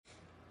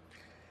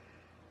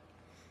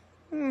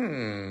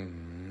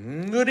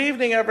Good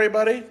evening,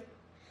 everybody.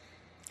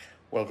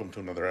 Welcome to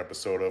another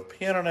episode of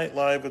Piano Night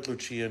Live with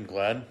Lucia and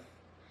Glenn.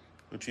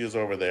 Lucia's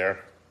over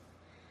there.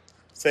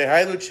 Say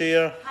hi,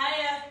 Lucia.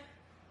 Hiya.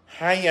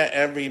 Hiya,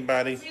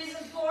 everybody.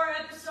 Season 4,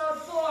 Episode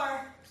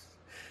 4.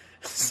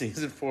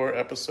 Season 4,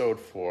 Episode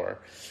 4.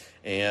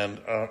 And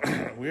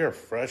we are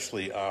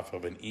freshly off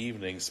of an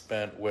evening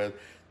spent with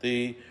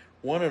the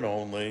one and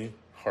only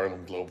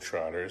Harlem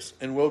Globetrotters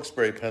in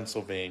Wilkes-Barre,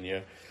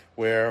 Pennsylvania,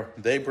 where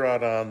they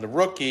brought on the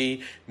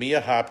rookie, Mia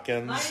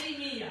Hopkins.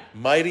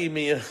 Mighty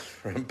Mia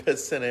from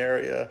Pittston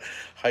area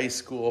high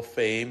school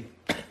fame.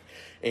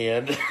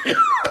 And,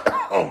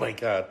 oh my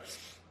God,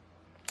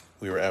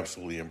 we were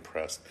absolutely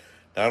impressed.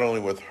 Not only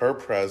with her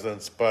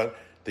presence, but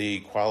the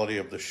quality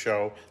of the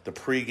show, the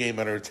pregame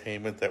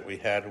entertainment that we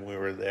had when we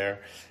were there,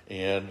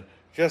 and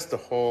just the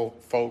whole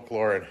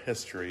folklore and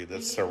history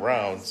that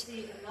surrounds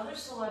another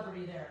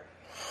celebrity there.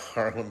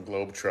 Harlem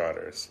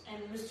Globetrotters.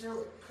 And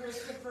Mr.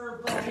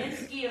 Christopher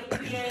Bohinsky of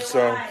PA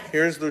So,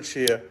 here's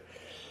Lucia.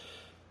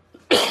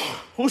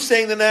 Who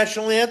sang the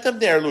national anthem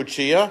there,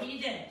 Lucia? He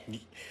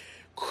did.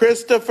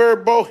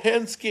 Christopher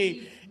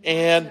Bohinsky.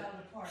 And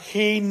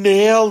he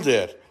nailed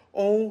it.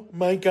 Oh,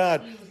 my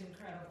God. He was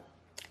incredible.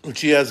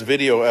 Lucia has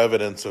video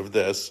evidence of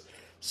this.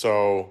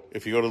 So,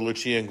 if you go to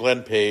Lucia and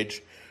Glenn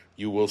page,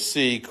 you will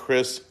see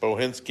Chris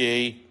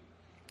Bohinsky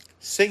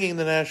singing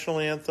the national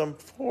anthem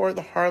for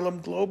the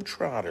Harlem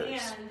Globetrotters.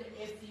 And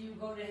if you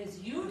go to his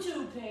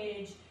YouTube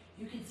page,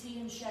 you can see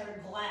him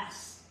shatter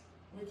glass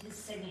with his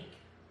singing.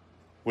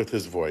 With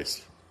his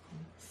voice.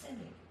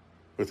 Singing.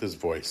 With his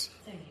voice.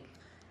 Singing.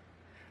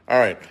 All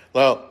right.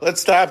 Well,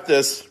 let's stop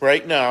this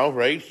right now,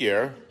 right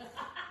here,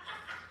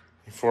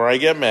 before I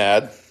get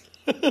mad.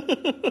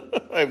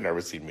 I've never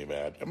seen me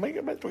mad. Do I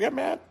get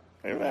mad?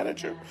 Am I mad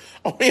at you?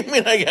 Oh, what do you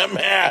mean I get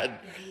mad?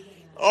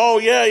 Oh,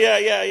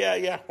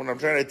 yeah. When I'm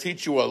trying to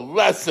teach you a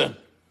lesson.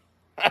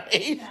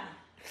 Right? Yeah.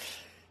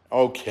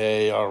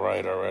 Okay, all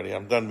right, already.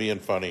 I'm done being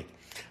funny.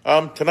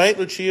 Tonight,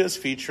 Lucia is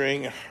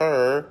featuring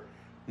her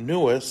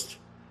newest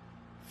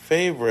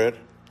favorite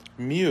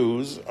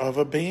muse of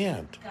a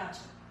band. Gotcha.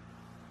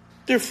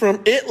 They're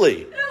from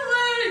Italy.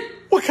 Italy!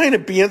 What kind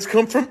of bands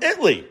come from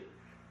Italy?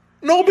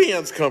 No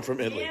bands come from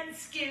Italy.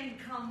 Manskin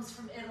comes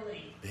from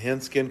Italy.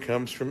 Manskin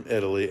comes from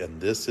Italy,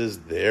 and this is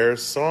their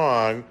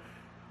song,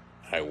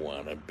 I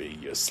Wanna Be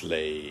Your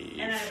Slave.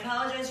 And I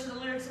apologize for the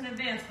lyrics in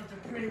advance, but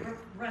they're pretty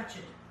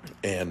wretched.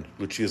 And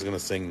Lucia's going to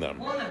sing them.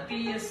 Wanna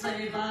be a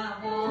slave, I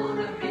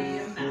wanna be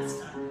a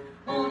master.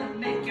 Wanna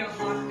make your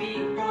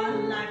heartbeat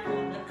run like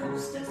roller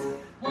coasters.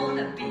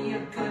 Wanna be a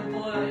good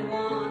boy,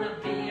 wanna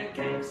be a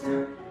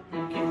gangster.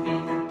 You can be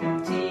the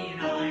beauty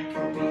and I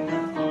can be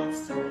the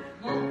monster.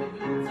 Wanna be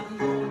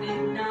the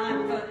morning,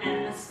 not for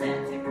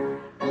anesthetic.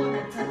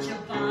 Wanna touch your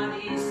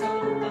body so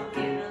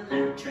fucking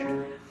electric.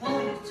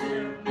 Wanna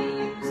tell me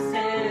you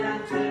said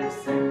I'm too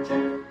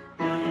eccentric.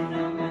 Now you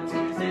know my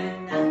tears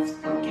and that's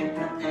fucking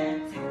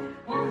pathetic.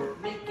 Wanna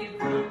make you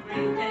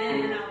hungry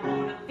and I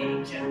wanna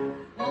feed you.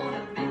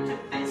 Wanna make your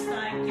face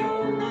like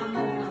you're my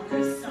Mona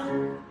Lisa.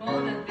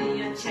 Wanna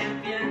be a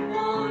champion,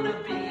 wanna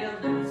be a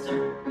loser.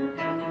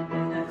 And you be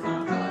the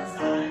clown 'cause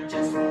I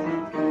just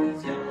wanna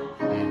please your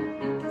heart.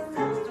 Make a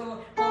sound store,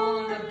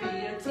 wanna be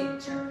a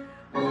teacher.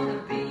 Wanna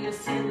be a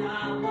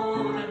sinner,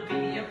 wanna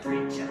be a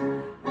preacher.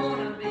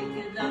 Wanna make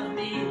you love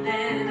me,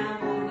 then I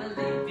wanna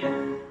leave you.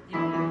 You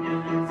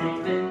never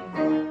take it.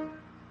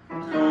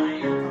 I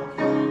am a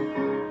clown.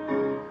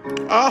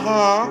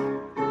 Uh-huh.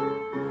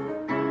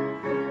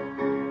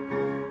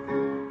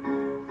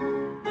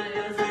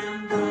 Because I'm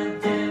the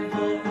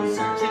devil who's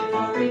searching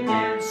for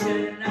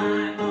redemption.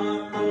 I'm a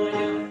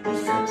lawyer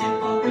who's searching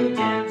for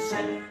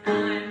redemption.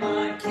 I'm a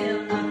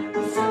killer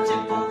who's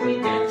searching for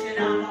redemption.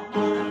 I'm a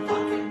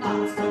motherfucking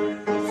monster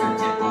who's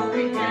searching for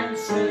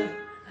redemption.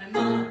 I'm a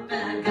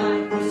bad guy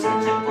who's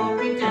searching for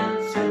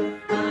redemption.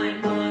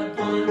 I'm a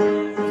one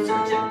who's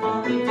searching for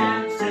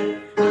redemption.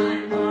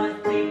 I'm a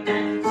thief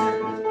that's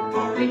searching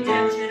for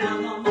redemption.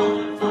 I'm a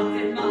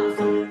motherfucking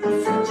monster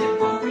who's searching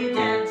for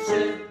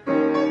redemption.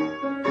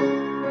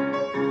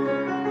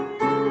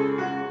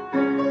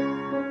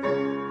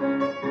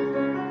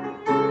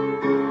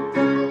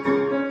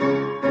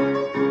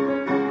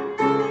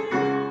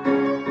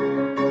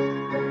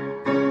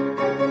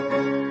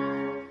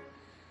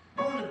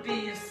 Wanna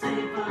be a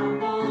slave, I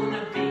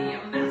wanna be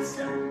a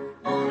master.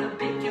 Wanna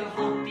make your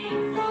heartbeat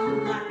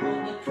run like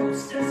roller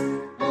coasters.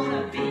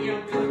 Wanna be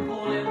a good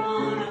boy,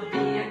 wanna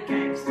be a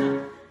gangster.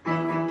 You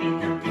can be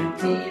the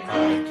beauty,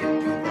 I can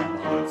be the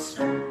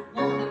monster.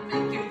 Wanna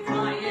make you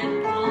cry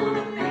and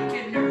wanna make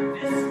you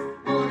nervous.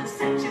 Wanna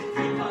set you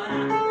free, but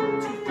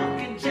I'm too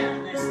fucking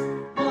jealous.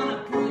 Wanna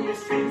pull your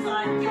strings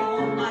like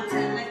you're my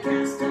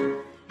telecaster.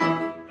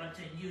 But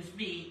to use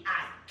me, I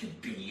could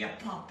be a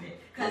puppet.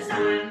 'Cause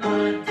I'm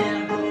a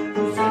devil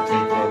who's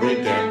searching for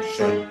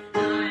redemption.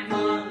 I'm a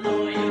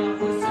lawyer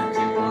who's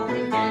searching for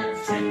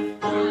redemption.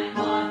 I'm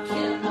a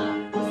killer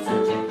who's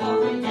searching for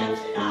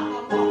redemption. I'm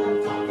a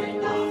motherfucking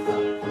monster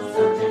who's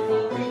searching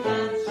for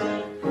redemption.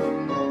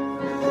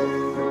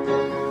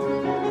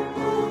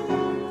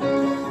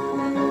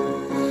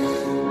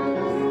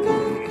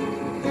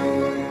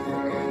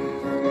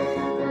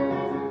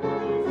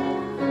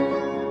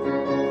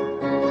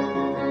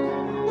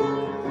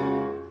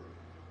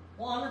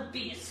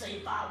 be a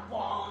slave, I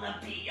wanna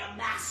be a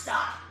master.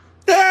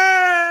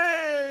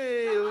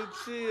 Hey,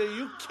 Lucia,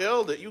 you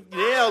killed it. You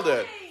nailed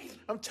it.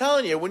 I'm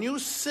telling you, when you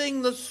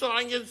sing the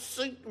song, you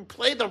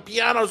play the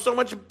piano so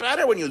much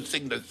better when you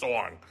sing the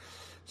song.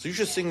 So you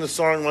should sing the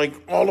song like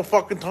all the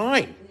fucking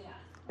time. Yeah.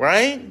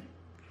 Right?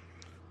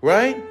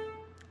 Right?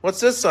 What's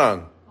this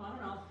song? I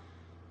don't know.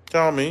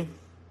 Tell me.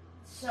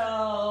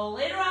 So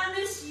later on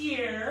this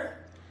year,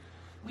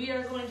 we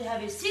are going to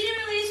have a CD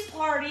release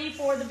party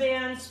for the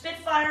band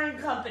Spitfire and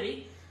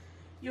Company.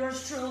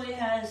 Yours truly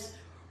has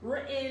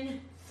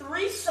written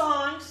 3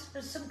 songs.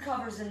 There's some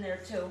covers in there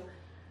too.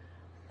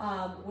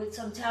 With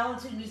some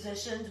talented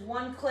musicians.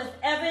 One Cliff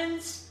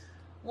Evans,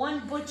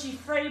 one Butchie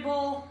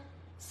Frabel,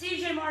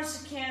 CJ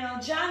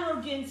Marsicano, John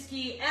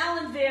Roginski,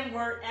 Alan Van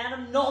Wert,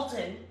 Adam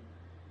Knowlton.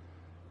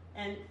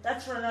 And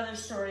that's for another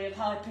story of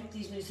how I picked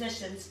these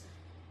musicians.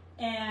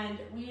 And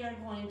we are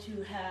going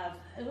to have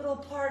a little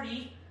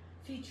party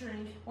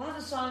featuring one of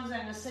the songs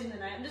I'm going to sing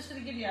tonight. I'm just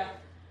going to give you a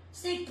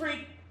sneak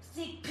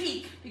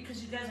peek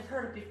because you guys have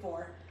heard it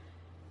before.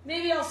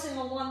 Maybe I'll sing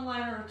a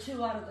one-liner or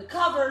 2 out of the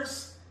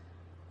covers,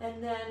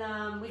 and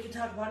then we can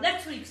talk about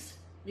next week's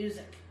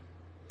music.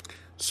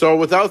 So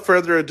without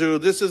further ado,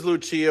 this is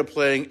Lucia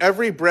playing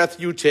Every Breath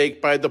You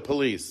Take by The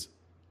Police.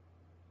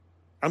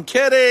 I'm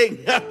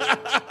kidding.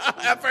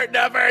 Effort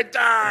never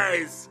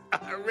dies.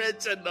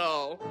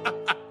 Original.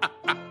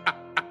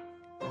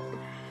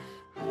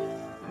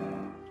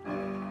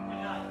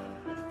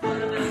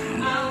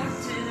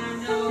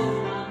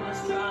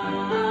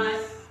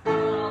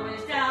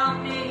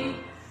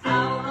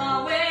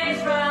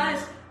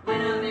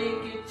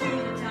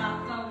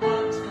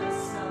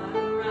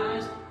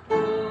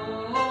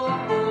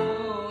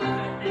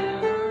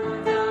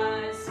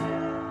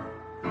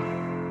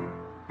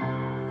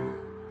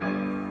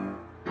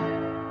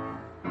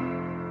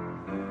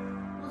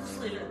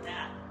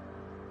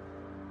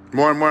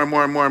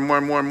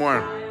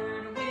 More.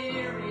 Tired and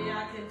weary,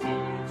 I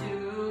continue to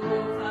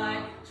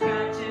fight,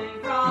 scratching,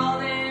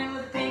 crawling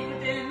with pain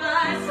within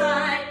my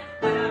side.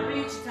 When I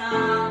reach the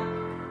top,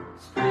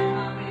 spread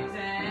my wings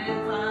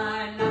and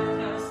fly. Nothing's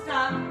gonna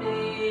stop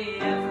me.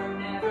 Effort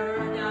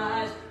never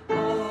dies.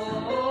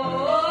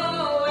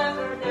 Oh,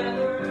 effort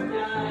never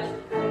dies.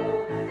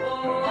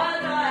 Oh, I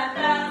try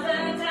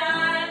 1,000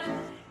 times.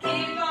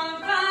 Keep on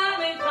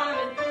climbing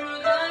through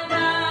the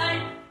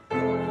night.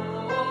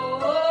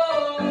 Oh,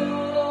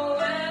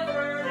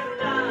 effort never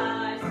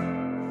dies.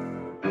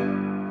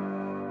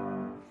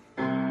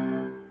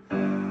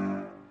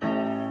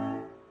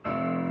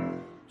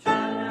 Try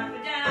to knock me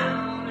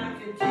down, I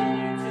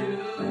continue to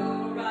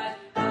rise.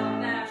 Come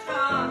back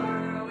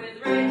stronger with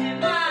rage in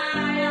my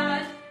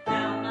eyes.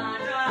 Down my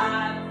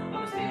drive,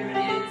 I'm a spirit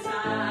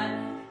inside.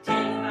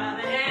 Take you by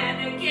the hand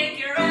and kick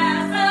your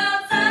ass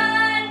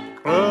outside.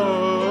 Oh,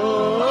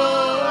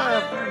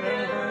 Effort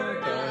never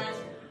dies.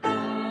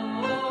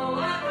 Oh,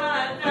 I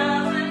cried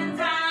 1,000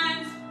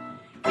 times.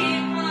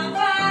 Keep on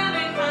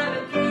climbing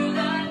through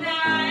the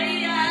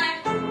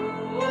night.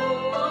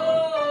 Oh,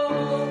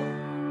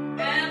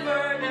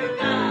 effort never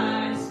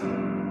dies.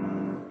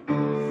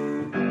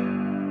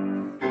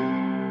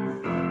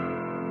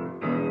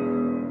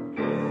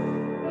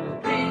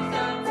 Take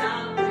some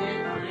time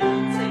with my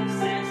own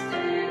success,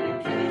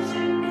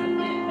 dedication,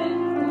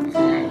 commitment,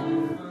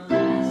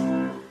 faithfulness.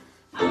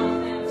 I'll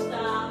never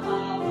stop,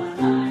 I'll run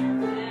higher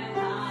and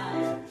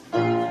higher.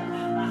 Burn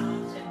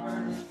mountain,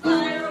 burn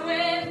fire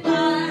with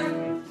fire.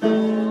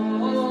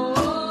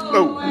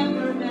 Oh,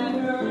 effort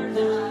never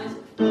dies.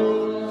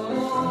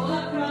 Oh,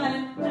 I've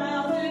cried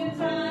 1,000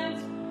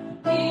 times.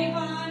 Keep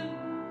on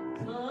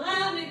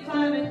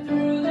climbing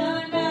through the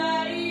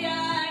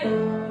night.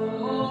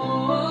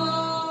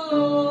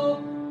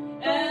 Oh,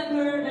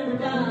 effort never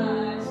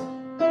dies.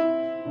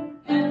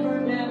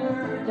 Effort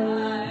never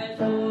dies.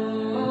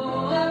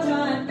 Oh, I've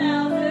tried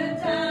 1,000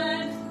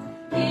 times.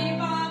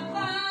 Keep on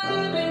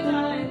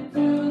climbing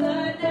through the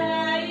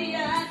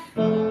night.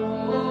 Oh,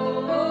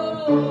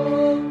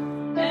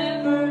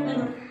 effort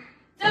never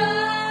dies.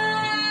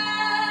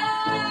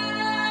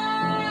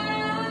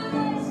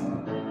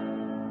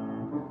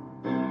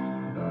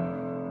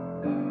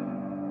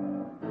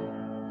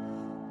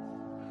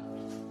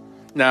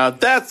 Now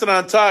that's what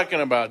I'm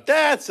talking about.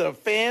 That's a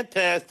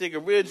fantastic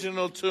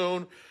original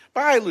tune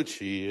by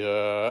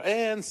Lucia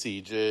and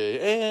CJ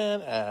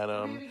and Are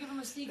Adam. we gonna give them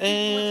a sneak peek of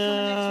what's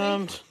coming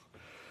next week?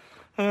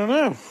 And I don't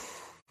know.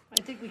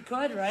 I think we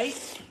could,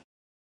 right?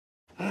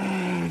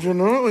 I don't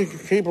know what we're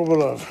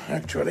capable of,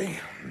 actually.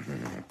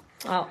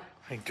 Oh,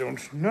 I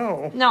don't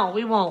know. no,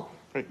 we won't.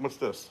 Wait, what's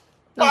this?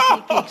 No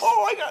sneak peeks.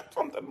 Oh, I got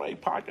something in my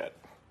pocket.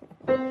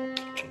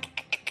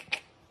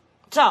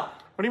 So,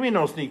 What do you mean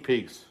no sneak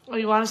peeks? oh,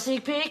 you want a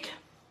sneak peek?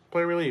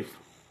 Play Relief.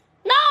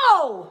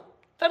 No!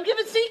 If I'm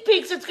giving sneak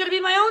peeks, it's going to be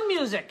my own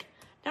music.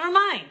 Never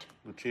mind.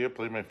 Lucia,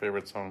 play my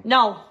favorite song.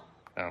 No.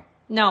 Now,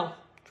 No.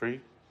 3,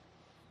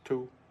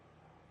 2,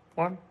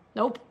 1.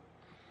 Nope.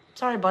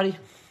 Sorry, buddy.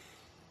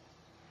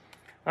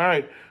 All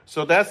right.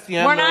 So that's the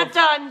end. We're not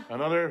done.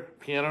 Another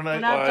Piano Night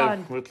not Live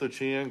done. with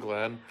Lucia and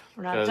Glenn.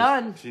 We're not 'cause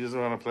done. She doesn't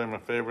want to play my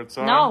favorite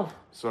song. No.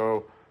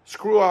 So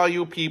screw all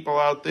you people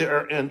out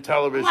there in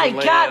television My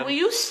land God, will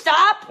you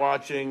stop?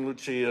 watching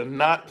Lucia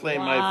not play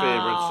my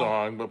favorite Wow.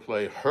 song, but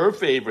play her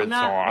favorite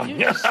song. You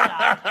just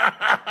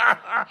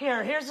stop.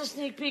 Here's a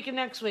sneak peek of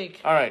next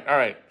week. All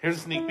right. Here's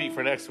a sneak peek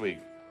for next week.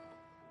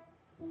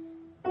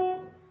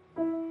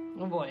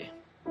 Oh boy.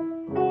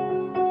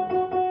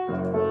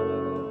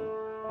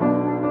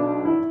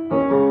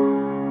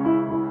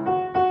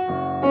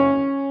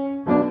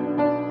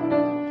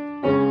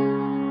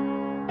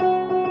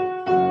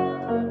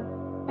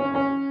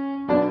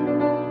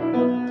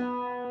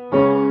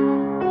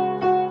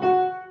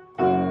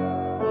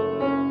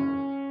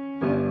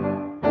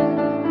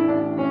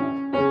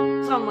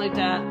 Something like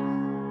that.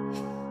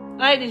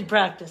 I need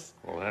practice.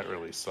 Well, that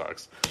really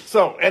sucks.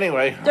 So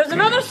anyway, There's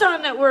another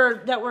song that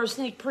we're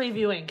sneak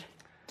previewing.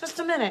 Just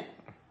a minute.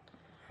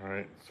 all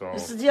right. So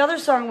This is the other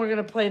song we're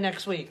gonna play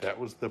next week. that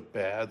was the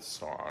bad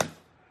song,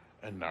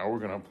 and now we're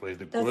gonna play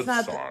the That's good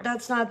not song.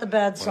 that's not the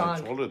bad When I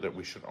song. told her that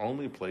we should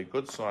only play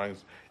good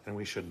songs and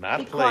we should not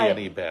Be play quiet.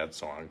 any bad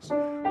songs.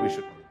 We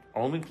should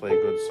only play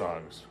good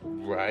songs,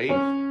 right?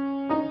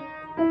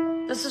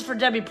 This is for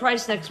Debbie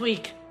Price next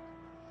week.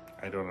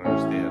 I don't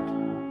understand.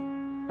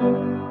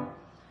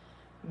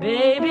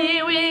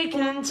 Baby, we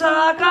can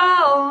talk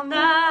all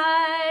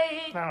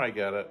night, Now I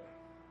get it.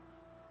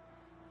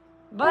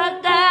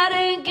 but that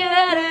ain't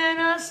getting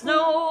us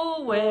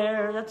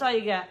nowhere. That's all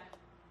you get.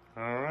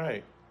 All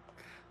right.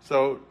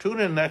 So tune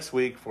in next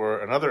week for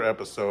another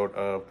episode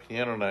of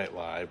Piano Night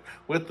Live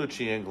with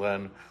Lucia and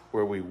Glenn,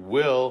 where we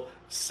will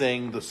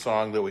sing the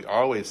song that we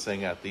always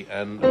sing at the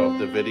end of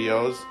the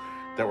videos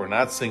that we're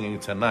not singing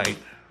tonight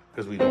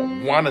because we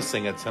don't want to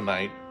sing it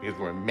tonight because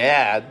we're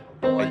mad.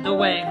 Boy, the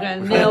way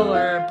Glenn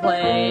Miller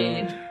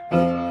played.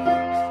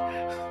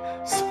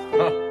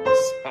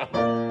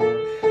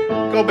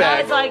 Go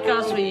back. Guys like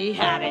us, we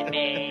had it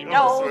made.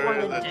 Those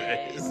were the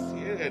days.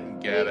 You didn't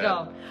There get you it.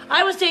 go.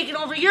 I was taking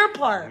over your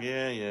part.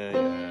 Yeah.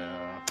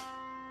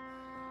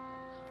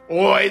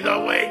 Boy, the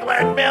way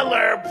Glenn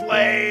Miller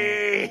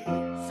played.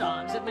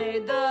 Songs that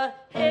made the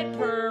hit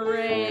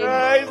parade.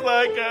 Guys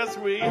like us,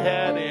 we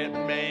had it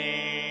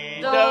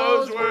made.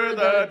 Those were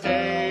the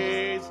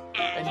days.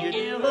 And you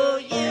knew who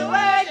you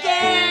were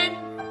then.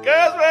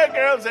 Girls were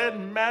girls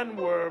and men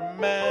were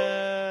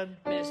men.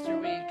 Mister,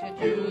 we could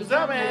Use use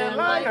a man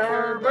like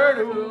Herbert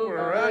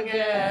Hoover again.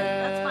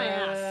 That's my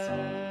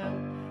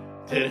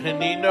ass. Didn't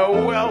need no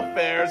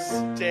welfare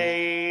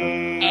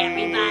state.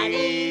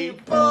 Everybody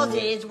pulls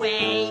his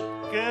weight.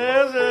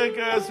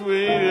 Cause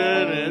we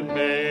had it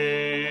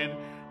made.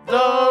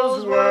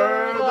 Those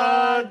were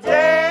the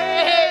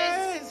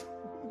days.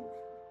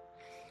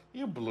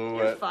 You blew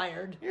You're it.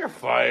 fired. You're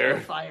fired. You're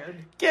fired.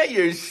 Get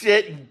your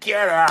shit and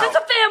get out. It's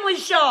a family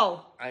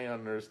show. I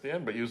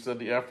understand, but you said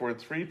the F word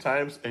 3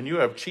 times and you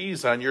have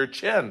cheese on your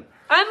chin.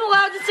 I'm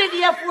allowed to say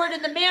the F word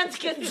in the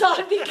Manskin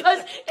song because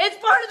it's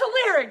part of the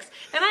lyrics.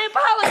 And I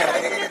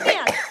apologize in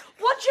advance.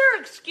 What's your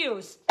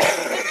excuse?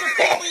 Mr.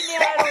 Family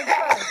Man, I don't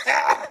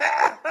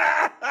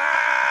curse.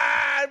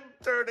 I'm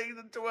turning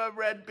into a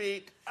red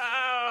beet.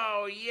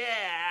 Oh,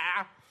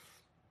 yeah.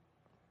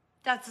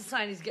 That's the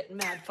sign he's getting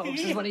mad, folks,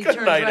 is when he Good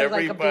turns night, red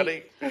like a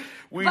everybody. beet.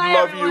 We Bye,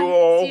 love everyone. you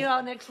all. See you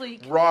all next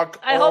week. Rock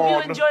I hope you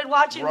on. enjoyed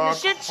watching the Rock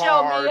shit show,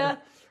 hard. Mia.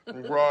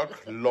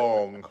 Rock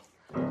long.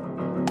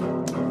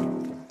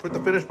 Put the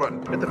finish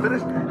button. Hit the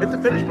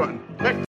finish button. Quick.